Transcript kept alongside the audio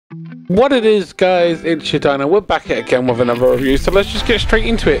What it is, guys, it's Shadana. We're back at it again with another review, so let's just get straight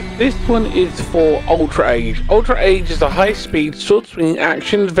into it. This one is for Ultra Age. Ultra Age is a high-speed, sword-swinging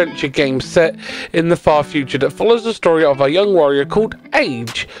action-adventure game set in the far future that follows the story of a young warrior called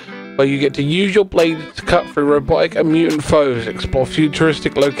Age, where you get to use your blades to cut through robotic and mutant foes, explore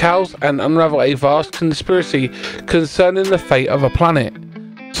futuristic locales, and unravel a vast conspiracy concerning the fate of a planet.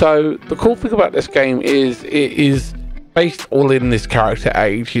 So, the cool thing about this game is it is based all in this character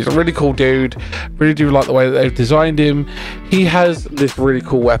Age. He's a really cool dude. Really do like the way that they've designed him. He has this really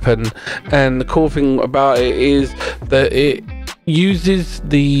cool weapon, and the cool thing about it is that it uses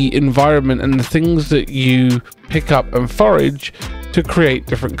the environment and the things that you pick up and forage to create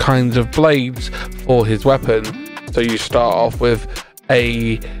different kinds of blades for his weapon. So you start off with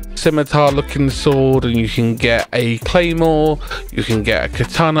a scimitar looking sword, and you can get a claymore, you can get a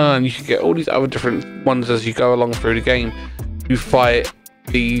katana, and you can get all these other different ones as you go along through the game. You fight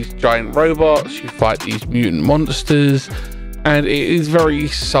these giant robots, you fight these mutant monsters, and it is very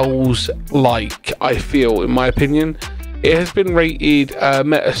Souls-like, I feel, in my opinion. It has been rated a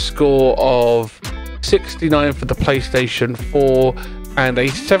Metascore of 69 for the PlayStation 4 and a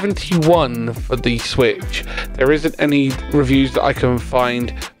 71 for the Switch. There isn't any reviews that I can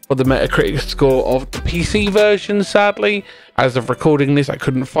find for the Metacritic score of the PC version, sadly. As of recording this, I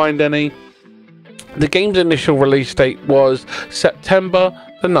couldn't find any. The game's initial release date was September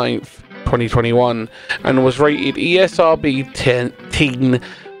the 9th, 2021, and was rated ESRB 10,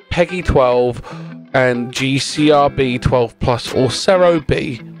 PEGI 12, and GCRB 12 plus or Cero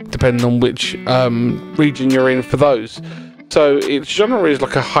B, depending on which region you're in for those. So its genre is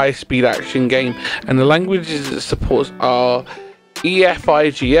like a high-speed action game, and the languages it supports are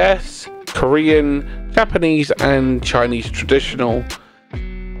EFIGS, Korean, Japanese, and Chinese traditional.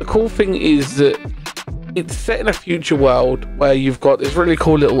 The cool thing is that it's set in a future world where you've got this really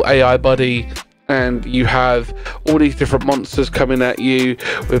cool little AI buddy, and you have all these different monsters coming at you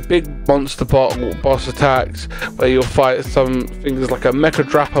with big monster boss attacks, where you'll fight some things like a Mecha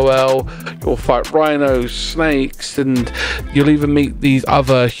Drapoel, you'll fight rhinos, snakes, and you'll even meet these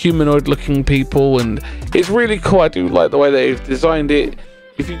other humanoid looking people, and it's really cool. I do like the way they've designed it.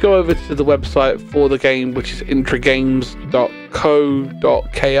 If you go over to the website for the game, which is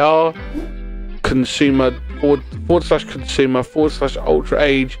intragames.co.kr, consumer/Ultra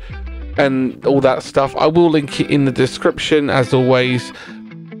Age, and all that stuff, I will link it in the description as always.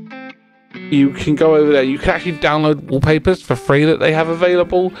 You can go over there. You can actually download wallpapers for free that they have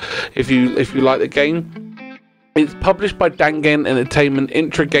available if you like the game. It's published by Dangen Entertainment,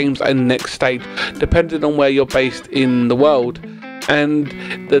 Intra Games, and Next Stage, depending on where you're based in the world. And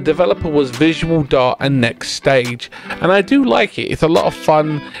the developer was Visual Dart and Next Stage, and I do like it. It's a lot of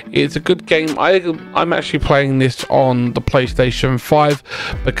fun. It's a good game. I'm actually playing this on the PlayStation 5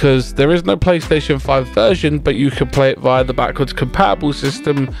 because there is no PlayStation 5 version, but you can play it via the backwards compatible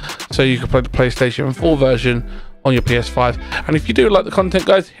system, so you can play the PlayStation 4 version on your PS5. And if you do like the content,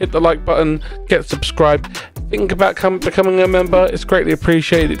 guys, hit the like button, get subscribed, think about becoming a member. It's greatly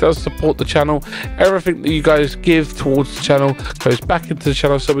appreciated. It does support the channel. Everything that you guys give towards the channel goes back into the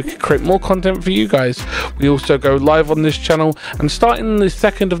channel so we can create more content for you guys. We also go live on this channel, and starting the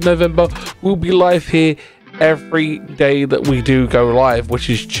 2nd of November we'll be live here every day that we do go live, which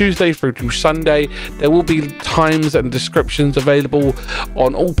is Tuesday through to Sunday. There will be times and descriptions available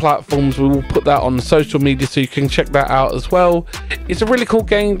on all platforms. We will put that on the social media so you can check that out as well. It's a really cool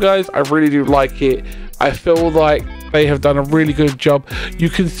game, guys. I really do like it. I feel like they have done a really good job. You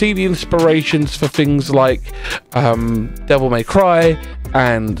can see the inspirations for things like Devil May Cry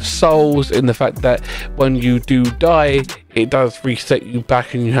and Souls, in the fact that when you do die, it does reset you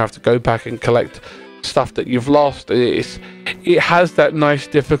back and you have to go back and collect stuff that you've lost. It has that nice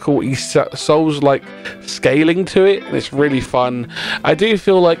difficulty Souls-like scaling to it, and it's really fun. I do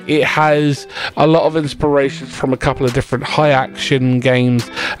feel like it has a lot of inspirations from a couple of different high action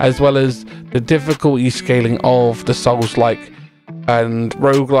games, as well as the difficulty scaling of the Souls-like and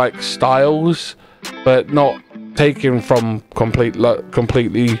roguelike styles, but not taken from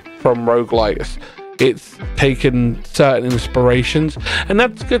completely from roguelikes. It's taken certain inspirations, and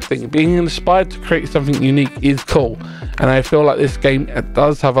that's a good thing. Being inspired to create something unique is cool, and I feel like this game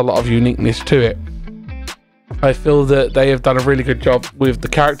does have a lot of uniqueness to it. I feel that they have done a really good job with the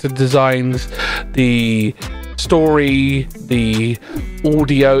character designs, the story, the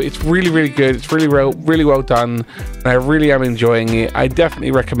audio. It's really good. It's really well done, and I really am enjoying it. I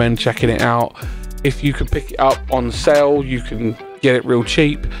definitely recommend checking it out. If you can pick it up on sale, you can get it real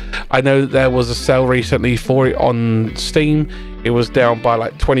cheap. I know that there was a sale recently for it on Steam. It was down by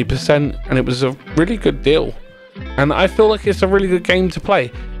like 20%, and it was a really good deal. And I feel like it's a really good game to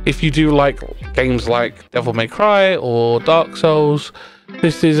play. if you do like games like Devil May Cry or Dark Souls,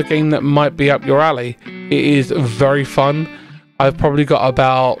 this is a game that might be up your alley. It is very fun. I've probably got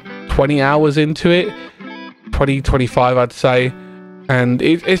about 20 hours into it, 25 I'd say, and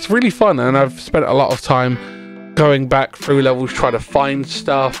it's really fun, and I've spent a lot of time going back through levels trying to find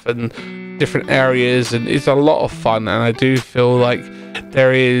stuff and different areas, and it's a lot of fun. And I do feel like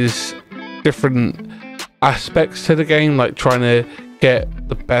there is different aspects to the game, like trying to get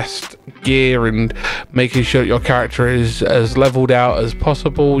the best gear and making sure that your character is as leveled out as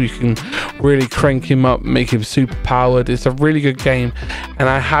possible. You can really crank him up, make him super powered. It's a really good game, and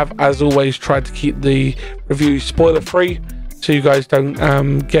I have, as always, tried to keep the review spoiler free so you guys don't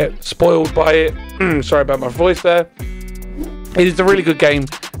get spoiled by it. Sorry about my voice there. It is a really good game,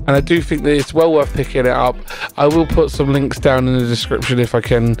 and I do think that it's well worth picking it up. I will put some links down in the description if I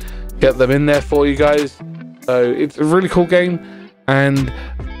can get them in there for you guys. So it's a really cool game, and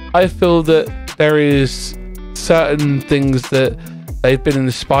I feel that there is certain things that they've been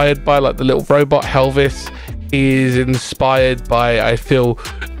inspired by, like the little robot Helvis. He is inspired by, I feel,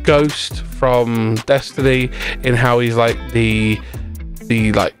 Ghost from Destiny, in how he's like the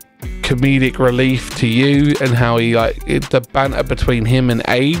like comedic relief to you, and how he like the banter between him and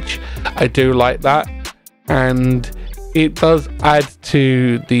Age. I do like that, and it does add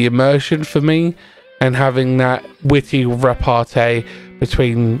to the immersion for me, and having that witty repartee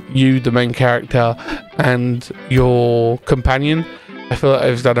between you, the main character, and your companion. I feel like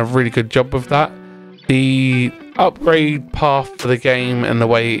I've done a really good job of that. The upgrade path for the game and the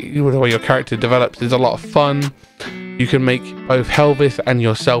way your character develops is a lot of fun. You can make both Helvis and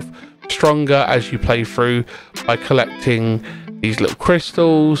yourself stronger as you play through by collecting these little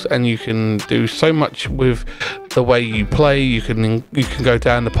crystals, and you can do so much with the way you play. You can go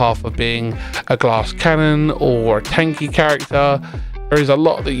down the path of being a glass cannon or a tanky character. There is a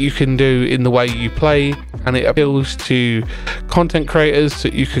lot that you can do in the way you play, and it appeals to content creators, so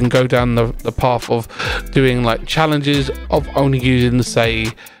you can go down the path of doing like challenges of only using,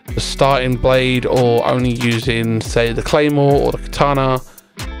 say, the starting blade, or only using, say, the claymore or the katana.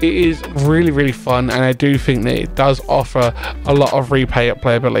 It is really fun, and I do think that it does offer a lot of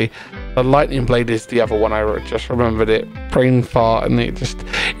replayability. The lightning blade is the other one. I just remembered it, brain fart, and it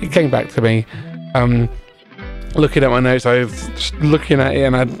came back to me. Looking at my notes, I was just looking at it,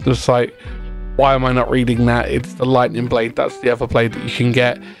 and I was like, why am I not reading that? It's the lightning blade. That's the other blade that you can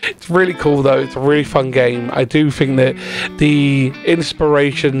get. It's really cool though. It's a really fun game. I do think that the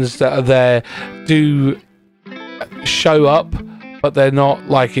inspirations that are there do show up, but they're not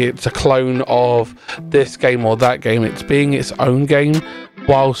like it's a clone of this game or that game. It's being its own game,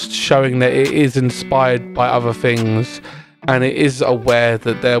 whilst showing that it is inspired by other things, and it is aware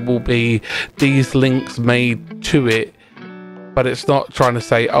that there will be these links made to it, but it's not trying to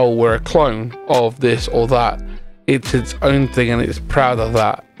say, oh, we're a clone of this or that. It's its own thing, and it's proud of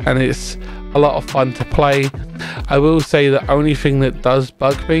that, and it's a lot of fun to play. I will say the only thing that does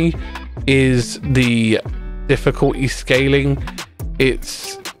bug me is the difficulty scaling.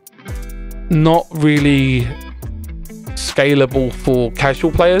 It's not really scalable for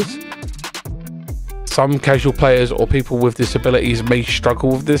casual players. Some casual players or people with disabilities may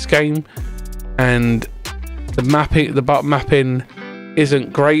struggle with this game, and the button mapping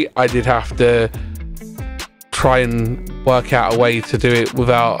isn't great. I did have to try and work out a way to do it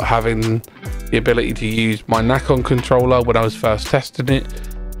without having the ability to use my Nacon controller when I was first testing it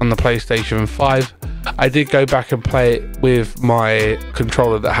on the PlayStation 5. I did go back and play it with my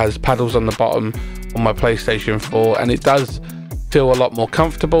controller that has paddles on the bottom on my PlayStation 4, and it does feel a lot more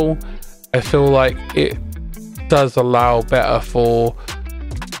comfortable. I feel like it does allow better for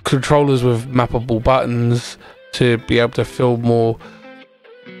controllers with mappable buttons to be able to feel more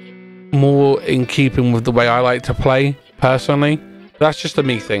in keeping with the way I like to play personally. But that's just a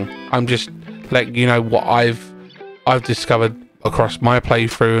me thing. I'm just letting you know what I've discovered across my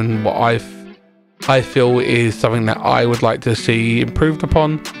playthrough, and what I feel is something that I would like to see improved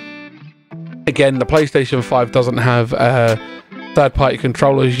upon. Again, the PlayStation 5 doesn't have third-party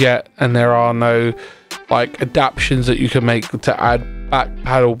controllers yet, and there are no like adaptions that you can make to add back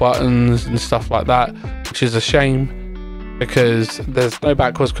paddle buttons and stuff like that, which is a shame, because there's no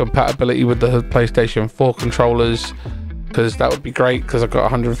backwards compatibility with the PlayStation 4 controllers, because that would be great, because I've got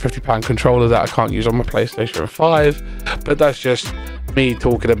a £150 controller that I can't use on my PlayStation 5. But that's just me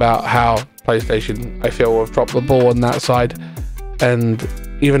talking about how PlayStation, I feel, have dropped the ball on that side. And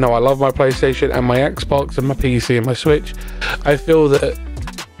even though I love my PlayStation and my Xbox and my PC and my Switch, I feel that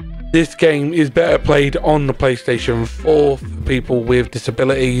this game is better played on the PlayStation 4 for people with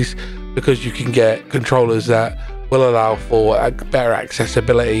disabilities, because you can get controllers that will allow for a better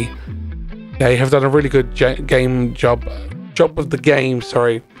accessibility. They have done a really good job of the game,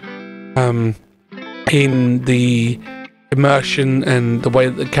 sorry, in the immersion and the way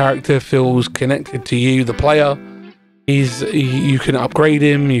that the character feels connected to you, the player. You can upgrade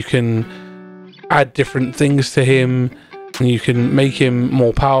him, you can add different things to him, and you can make him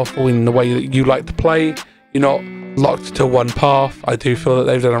more powerful in the way that you like to play. You're not locked to one path. I do feel that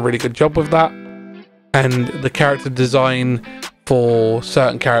they've done a really good job with that, and the character design for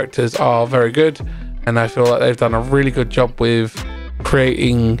certain characters are very good, and I feel like they've done a really good job with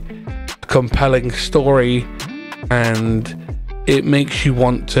creating a compelling story, and it makes you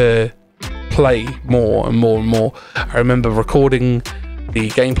want to play more and more and more. I remember recording the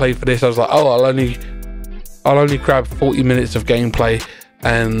gameplay for this. I was like, oh, I'll only grab 40 minutes of gameplay,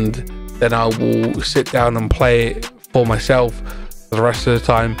 and then I will sit down and play it for myself for the rest of the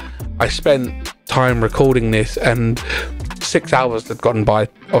time. I spent time recording this, and 6 hours had gone by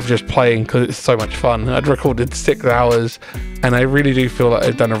of just playing because it's so much fun. I'd recorded 6 hours, and I really do feel like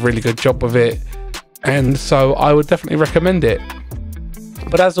they've done a really good job with it, and so I would definitely recommend it.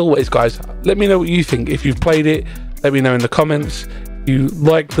 But as always, guys, let me know what you think. If you've played it, let me know in the comments. If you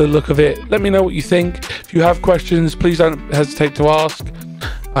like the look of it, let me know what you think. If you have questions, please don't hesitate to ask.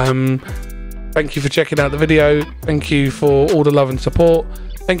 Thank you for checking out the video. Thank you for all the love and support.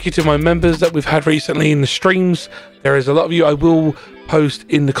 Thank you to my members that we've had recently in the streams. There is a lot of you. I will post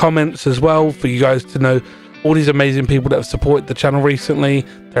in the comments as well for you guys to know all these amazing people that have supported the channel recently.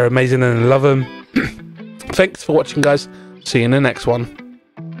 They're amazing and I love them. Thanks for watching, guys. See you in the next one.